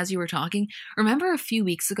just thinking as you were talking, remember a few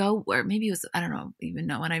weeks ago, or maybe it was, I don't know, even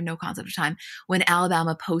know, and I have no concept of time, when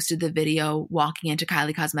Alabama posted the video walking into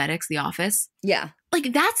Kylie Cosmetics, the office? Yeah.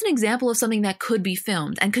 Like, that's an example of something that could be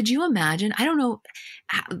filmed. And could you imagine, I don't know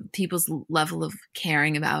people's level of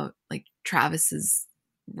caring about like Travis's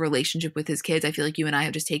relationship with his kids. I feel like you and I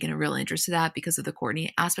have just taken a real interest to that because of the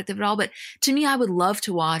Kourtney aspect of it all. But to me, I would love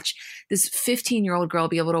to watch this 15-year-old girl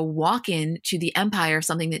be able to walk into the empire of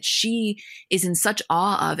something that she is in such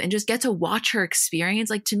awe of and just get to watch her experience.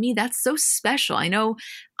 Like, to me, that's so special. I know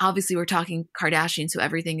obviously we're talking Kardashian, so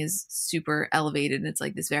everything is super elevated and it's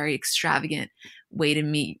like this very extravagant way to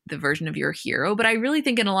meet the version of your hero. But I really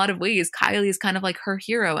think in a lot of ways, Kylie is kind of like her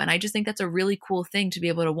hero. And I just think that's a really cool thing to be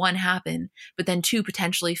able to, one, happen, but then two,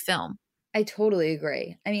 potentially film. I totally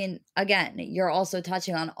agree. I mean, again, you're also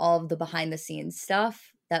touching on all of the behind the scenes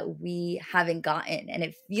stuff that we haven't gotten. And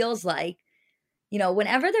it feels like, you know,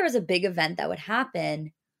 whenever there was a big event that would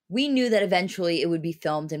happen, we knew that eventually it would be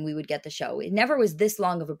filmed and we would get the show. It never was this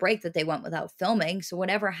long of a break that they went without filming. So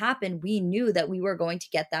whatever happened, we knew that we were going to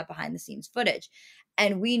get that behind the scenes footage.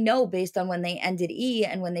 And we know based on when they ended E!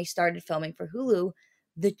 And when they started filming for Hulu,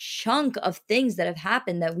 the chunk of things that have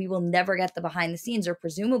happened that we will never get the behind the scenes or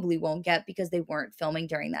presumably won't get because they weren't filming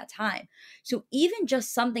during that time. So even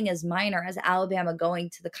just something as minor as Alabama going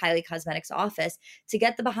to the Kylie Cosmetics office to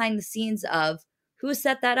get the behind the scenes of who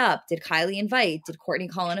set that up? Did Kylie invite? Did Kourtney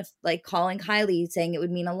calling Kylie saying it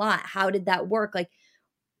would mean a lot? How did that work? Like,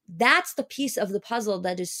 that's the piece of the puzzle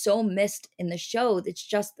that is so missed in the show. It's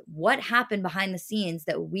just what happened behind the scenes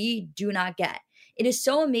that we do not get. It is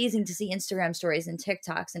so amazing to see Instagram stories and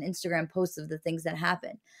TikToks and Instagram posts of the things that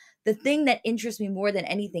happen. The thing that interests me more than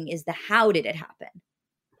anything is the how did it happen?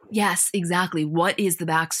 Yes, exactly. What is the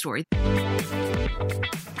backstory?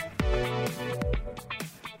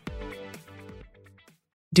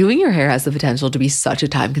 Doing your hair has the potential to be such a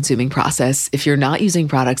time-consuming process if you're not using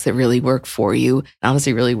products that really work for you and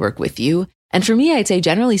honestly really work with you. And for me, I'd say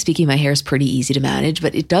generally speaking, my hair is pretty easy to manage,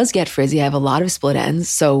 but it does get frizzy. I have a lot of split ends,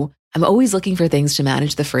 so I'm always looking for things to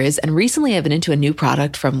manage the frizz. And recently I've been into a new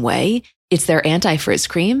product from OUAI. It's their anti-frizz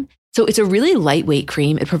cream. So it's a really lightweight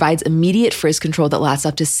cream. It provides immediate frizz control that lasts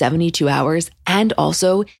up to 72 hours and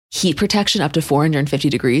also heat protection up to 450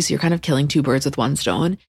 degrees. So you're kind of killing two birds with one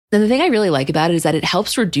stone. Then the thing I really like about it is that it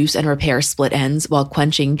helps reduce and repair split ends while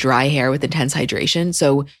quenching dry hair with intense hydration.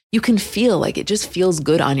 So you can feel like it just feels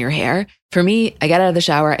good on your hair. For me, I get out of the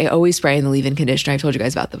shower, I always spray in the leave-in conditioner. I've told you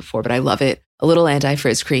guys about that before, but I love it. A little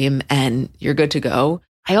anti-frizz cream and you're good to go.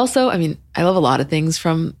 I love a lot of things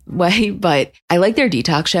from OUAI, but I like their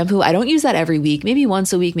detox shampoo. I don't use that every week, maybe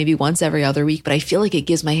once a week, maybe once every other week, but I feel like it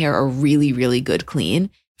gives my hair a really, really good clean.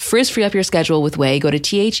 Frizz-free up your schedule with OUAI. Go to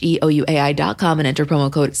THEOUAI.com and enter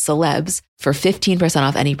promo code CELEBS for 15%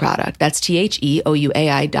 off any product. That's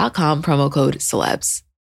THEOUAI.com, promo code CELEBS.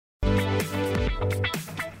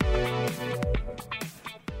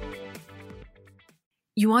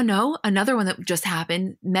 You want to know another one that just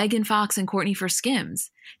happened? Megan Fox and Kourtney for Skims.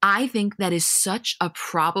 I think that is such a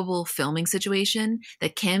probable filming situation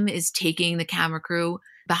that Kim is taking the camera crew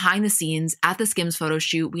behind the scenes at the Skims photo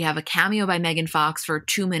shoot. We have a cameo by Megan Fox for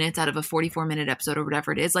 2 minutes out of a 44-minute episode or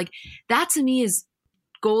whatever it is. Like, that to me is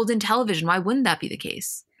golden television. Why wouldn't that be the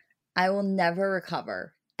case? I will never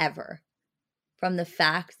recover, ever, from the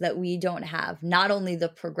fact that we don't have not only the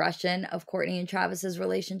progression of Kourtney and Travis's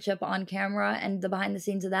relationship on camera and the behind the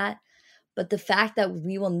scenes of that, but the fact that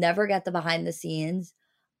we will never get the behind the scenes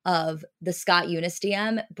of the Scott Eunice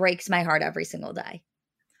DM breaks my heart every single day.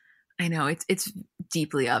 I know, it's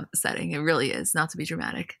deeply upsetting. It really is, not to be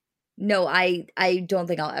dramatic. No, I don't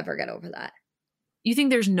think I'll ever get over that. You think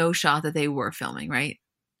there's no shot that they were filming, right?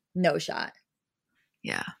 No shot.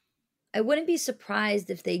 Yeah. I wouldn't be surprised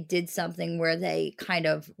if they did something where they kind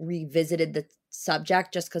of revisited the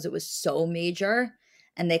subject just because it was so major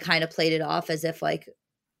and they kind of played it off as if like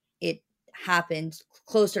it happened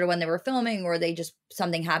closer to when they were filming, or they just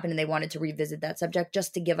something happened and they wanted to revisit that subject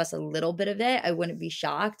just to give us a little bit of it. I wouldn't be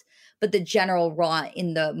shocked, but the general raw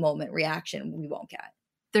in the moment reaction we won't get.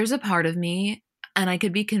 There's a part of me, and I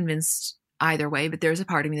could be convinced either way, but there's a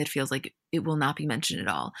part of me that feels like it will not be mentioned at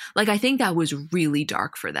all. Like, I think that was really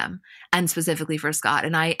dark for them, and specifically for Scott.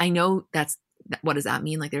 And I know what does that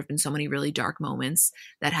mean? Like, there have been so many really dark moments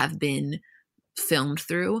that have been filmed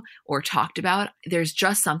through or talked about. There's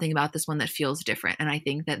just something about this one that feels different. And I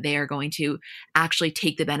think that they are going to actually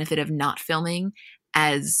take the benefit of not filming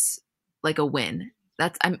as like a win.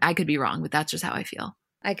 I could be wrong, but that's just how I feel.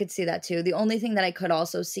 I could see that too. The only thing that I could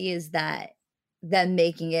also see is that them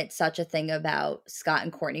making it such a thing about Scott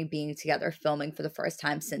and Kourtney being together filming for the first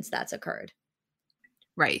time since that's occurred.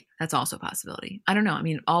 Right. That's also a possibility. I don't know. I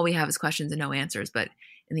mean, all we have is questions and no answers, but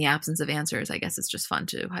in the absence of answers, I guess it's just fun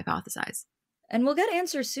to hypothesize. And we'll get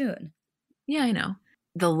answers soon. Yeah, I know.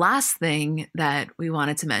 The last thing that we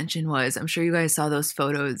wanted to mention was, I'm sure you guys saw those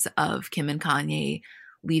photos of Kim and Kanye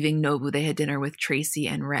leaving Nobu. They had dinner with Tracy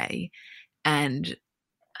and Ray. And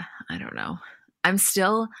I don't know.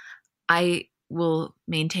 I will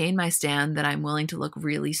maintain my stand that I'm willing to look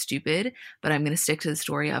really stupid, but I'm going to stick to the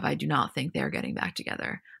story of I do not think they're getting back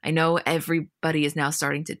together. I know everybody is now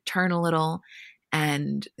starting to turn a little,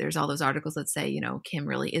 And there's all those articles that say, Kim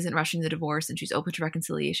really isn't rushing the divorce and she's open to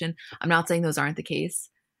reconciliation. I'm not saying those aren't the case.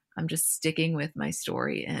 I'm just sticking with my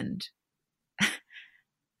story, and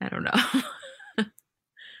I don't know.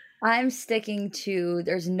 I'm sticking to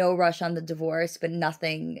there's no rush on the divorce, but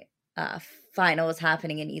nothing final is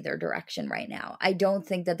happening in either direction right now. I don't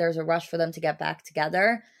think that there's a rush for them to get back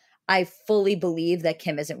together. I fully believe that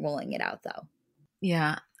Kim isn't ruling it out, though.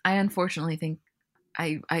 Yeah, I unfortunately think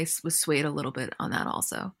I was swayed a little bit on that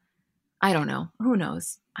also. I don't know. Who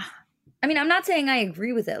knows? I mean, I'm not saying I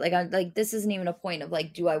agree with it. Like this isn't even a point of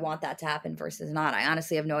like, do I want that to happen versus not? I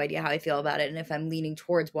honestly have no idea how I feel about it. And if I'm leaning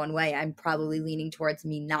towards one way, I'm probably leaning towards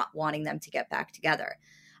me not wanting them to get back together.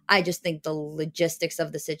 I just think the logistics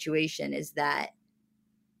of the situation is that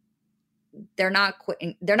they're not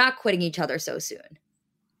quitting each other so soon.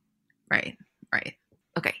 Right.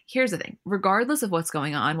 Okay, here's the thing. Regardless of what's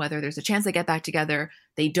going on, whether there's a chance they get back together,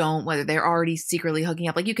 they don't, whether they're already secretly hooking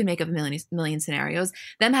up, like you can make up a million scenarios.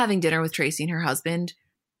 Them having dinner with Tracy and her husband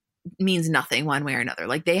means nothing one way or another.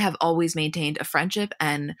 Like they have always maintained a friendship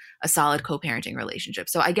and a solid co-parenting relationship.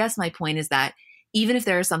 So I guess my point is that even if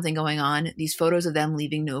there is something going on, these photos of them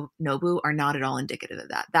leaving Nobu are not at all indicative of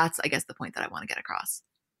that. That's, I guess, the point that I want to get across.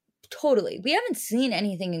 Totally. We haven't seen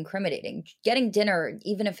anything incriminating. Getting dinner,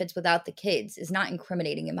 even if it's without the kids, is not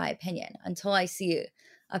incriminating in my opinion. Until I see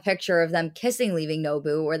a picture of them kissing leaving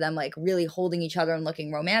Nobu or them like really holding each other and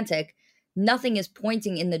looking romantic, nothing is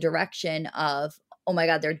pointing in the direction of, oh my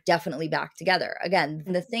God, they're definitely back together. Again,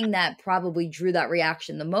 the thing that probably drew that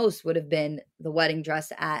reaction the most would have been the wedding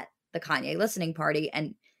dress at the Kanye listening party.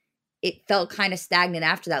 And it felt kind of stagnant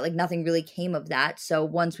after that. Like nothing really came of that. So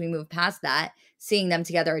once we move past that, seeing them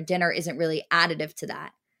together at dinner isn't really additive to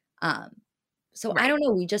that. So right. I don't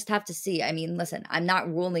know. We just have to see. I mean, listen, I'm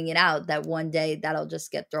not ruling it out that one day that'll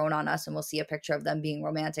just get thrown on us and we'll see a picture of them being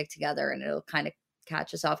romantic together and it'll kind of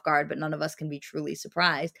catch us off guard, but none of us can be truly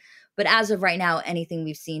surprised. But as of right now, anything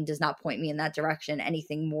we've seen does not point me in that direction,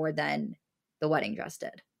 anything more than the wedding dress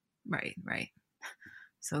did. Right.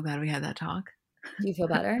 So glad we had that talk. Do you feel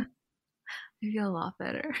better? I feel a lot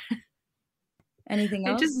better. Anything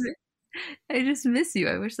else? I just miss you.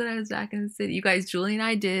 I wish that I was back in the city. You guys, Julie and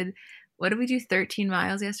I did, what did we do? 13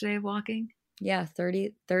 miles yesterday of walking? Yeah,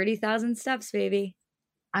 30,000 steps, baby.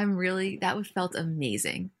 That felt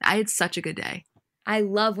amazing. I had such a good day. I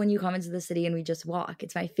love when you come into the city and we just walk.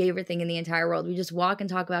 It's my favorite thing in the entire world. We just walk and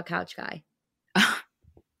talk about Couch Guy.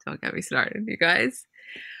 Don't get me started, you guys.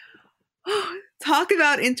 Talk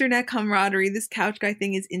about internet camaraderie. This Couch Guy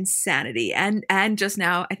thing is insanity. And just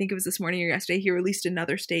now, I think it was this morning or yesterday, he released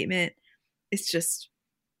another statement. It's just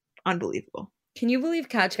unbelievable. Can you believe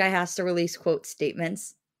Couch Guy has to release quote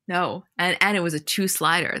statements? No. And it was a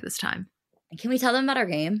 2-slider this time. Can we tell them about our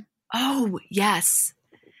game? Oh, yes.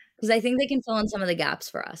 Because I think they can fill in some of the gaps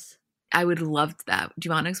for us. I would love that. Do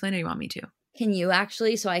you want to explain or do you want me to? Can you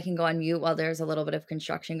actually, so I can go on mute while there's a little bit of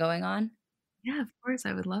construction going on? Yeah, of course.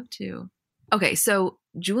 I would love to. Okay, so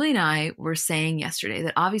Julie and I were saying yesterday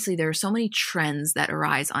that obviously there are so many trends that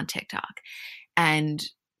arise on TikTok. And,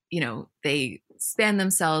 they span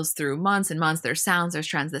themselves through months and months. There's sounds, there's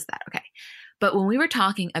trends, this, that. Okay. But when we were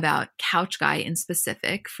talking about Couch Guy in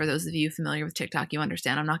specific, for those of you familiar with TikTok, you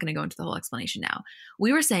understand. I'm not going to go into the whole explanation now.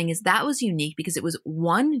 We were saying is that was unique because it was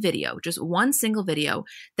one video, just one single video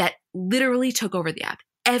that literally took over the app.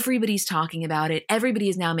 Everybody's talking about it. Everybody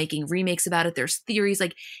is now making remakes about it. There's theories.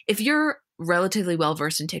 Like if you're relatively well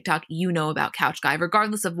versed in TikTok, you know about Couch Guy,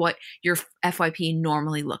 regardless of what your FYP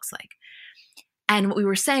normally looks like. And what we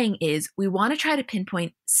were saying is we want to try to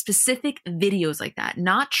pinpoint specific videos like that,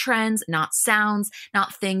 not trends, not sounds,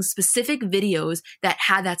 not things, specific videos that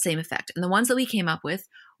had that same effect. And the ones that we came up with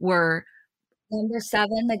were number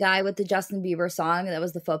 7, the guy with the Justin Bieber song that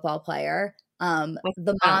was the football player.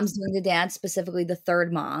 The moms doing the dance, specifically the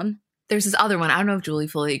third mom. There's this other one. I don't know if Julie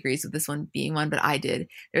fully agrees with this one being one, but I did.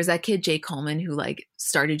 There's that kid, Jay Coleman, who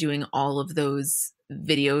started doing all of those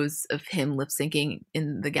videos of him lip syncing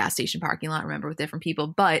in the gas station parking lot, remember, with different people.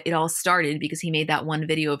 But it all started because he made that one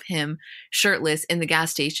video of him shirtless in the gas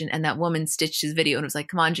station, and that woman stitched his video and was like,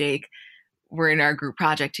 come on, Jake, we're in our group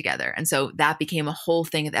project together. And so that became a whole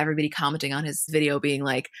thing of everybody commenting on his video being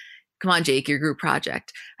like, come on, Jake, your group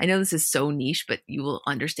project. I know this is so niche, but you will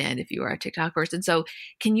understand if you are a TikTok person. So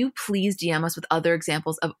can you please DM us with other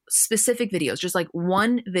examples of specific videos, just like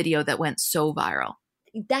one video that went so viral?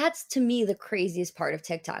 That's to me the craziest part of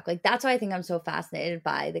TikTok. That's why I think I'm so fascinated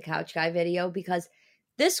by the Couch Guy video, because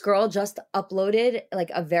this girl just uploaded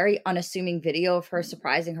a very unassuming video of her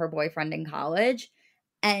surprising her boyfriend in college.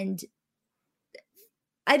 And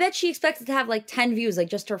I bet she expected to have like 10 views, like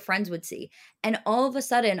just her friends would see. And all of a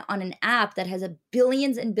sudden on an app that has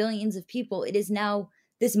billions and billions of people, it is now,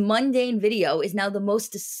 this mundane video is now the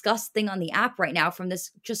most discussed thing on the app right now, from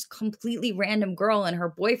this just completely random girl and her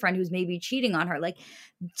boyfriend who's maybe cheating on her. Like,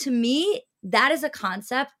 to me, that is a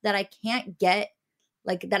concept that I can't get,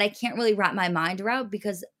 like, that I can't really wrap my mind around,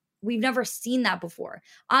 because we've never seen that before.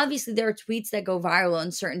 Obviously, there are tweets that go viral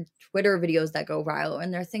and certain Twitter videos that go viral,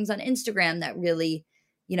 and there are things on Instagram that really,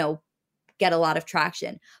 you know, get a lot of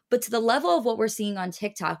traction. But to the level of what we're seeing on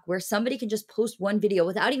TikTok, where somebody can just post one video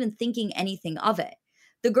without even thinking anything of it.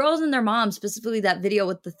 The girls and their moms, specifically that video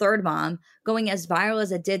with the third mom, going as viral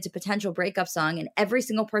as it did to Potential Breakup Song, and every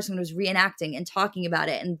single person was reenacting and talking about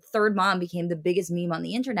it, and third mom became the biggest meme on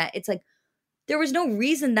the internet. It's like, there was no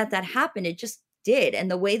reason that happened. It just did.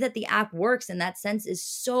 And the way that the app works in that sense is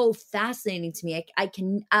so fascinating to me. I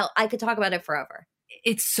could talk about it forever.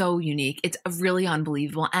 It's so unique. It's really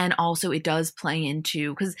unbelievable. And also it does play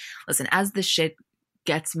into, because listen, as the shit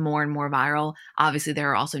gets more and more viral, obviously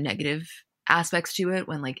there are also negative aspects to it,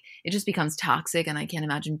 when like it just becomes toxic. And I can't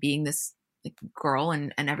imagine being this like girl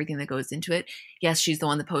and everything that goes into it. Yes, she's the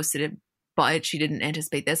one that posted it, but she didn't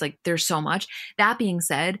anticipate this. Like, there's so much. That being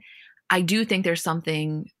said, I do think there's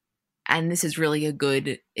something, and this is really a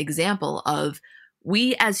good example of,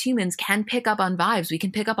 we as humans can pick up on vibes. We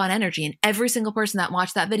can pick up on energy. And every single person that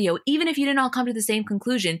watched that video, even if you didn't all come to the same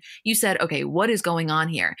conclusion, you said, okay, what is going on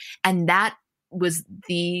here? And that was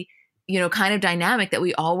the, you know, kind of dynamic that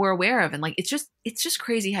we all were aware of. And like, it's just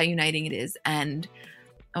crazy how uniting it is. And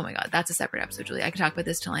oh my God, that's a separate episode, Julie. I could talk about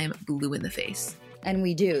this till I am blue in the face. And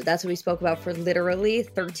we do. That's what we spoke about for literally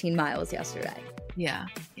 13 miles yesterday. Yeah.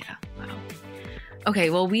 Wow.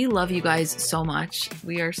 Okay, well, we love you guys so much.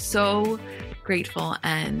 We are so grateful,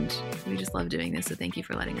 and we just love doing this. So thank you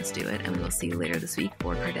for letting us do it. And we will see you later this week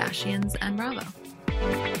for Kardashians and Bravo.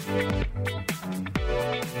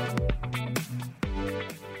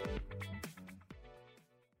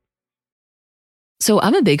 So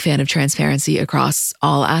I'm a big fan of transparency across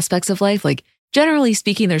all aspects of life. Like, generally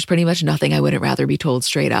speaking, there's pretty much nothing I wouldn't rather be told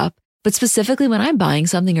straight up. But specifically when I'm buying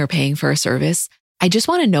something or paying for a service, I just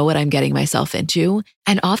want to know what I'm getting myself into.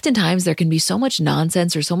 And oftentimes there can be so much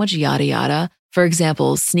nonsense or so much yada yada. For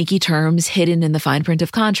example, sneaky terms hidden in the fine print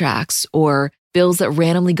of contracts, or bills that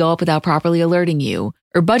randomly go up without properly alerting you,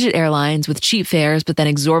 or budget airlines with cheap fares but then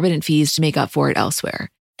exorbitant fees to make up for it elsewhere.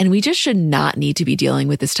 And we just should not need to be dealing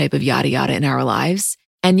with this type of yada yada in our lives.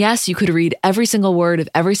 And yes, you could read every single word of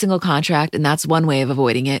every single contract, and that's one way of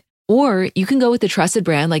avoiding it. Or you can go with a trusted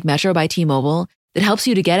brand like Metro by T-Mobile that helps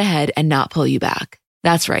you to get ahead and not pull you back.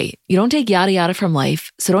 That's right. You don't take yada yada from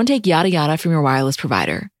life, so don't take yada yada from your wireless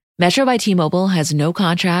provider. Metro by T-Mobile has no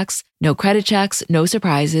contracts, no credit checks, no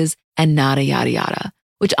surprises, and nada yada yada,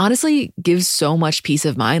 which honestly gives so much peace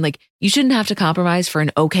of mind. Like, you shouldn't have to compromise for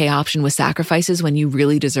an okay option with sacrifices when you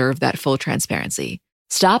really deserve that full transparency.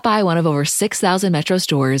 Stop by one of over 6,000 Metro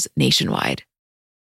stores nationwide.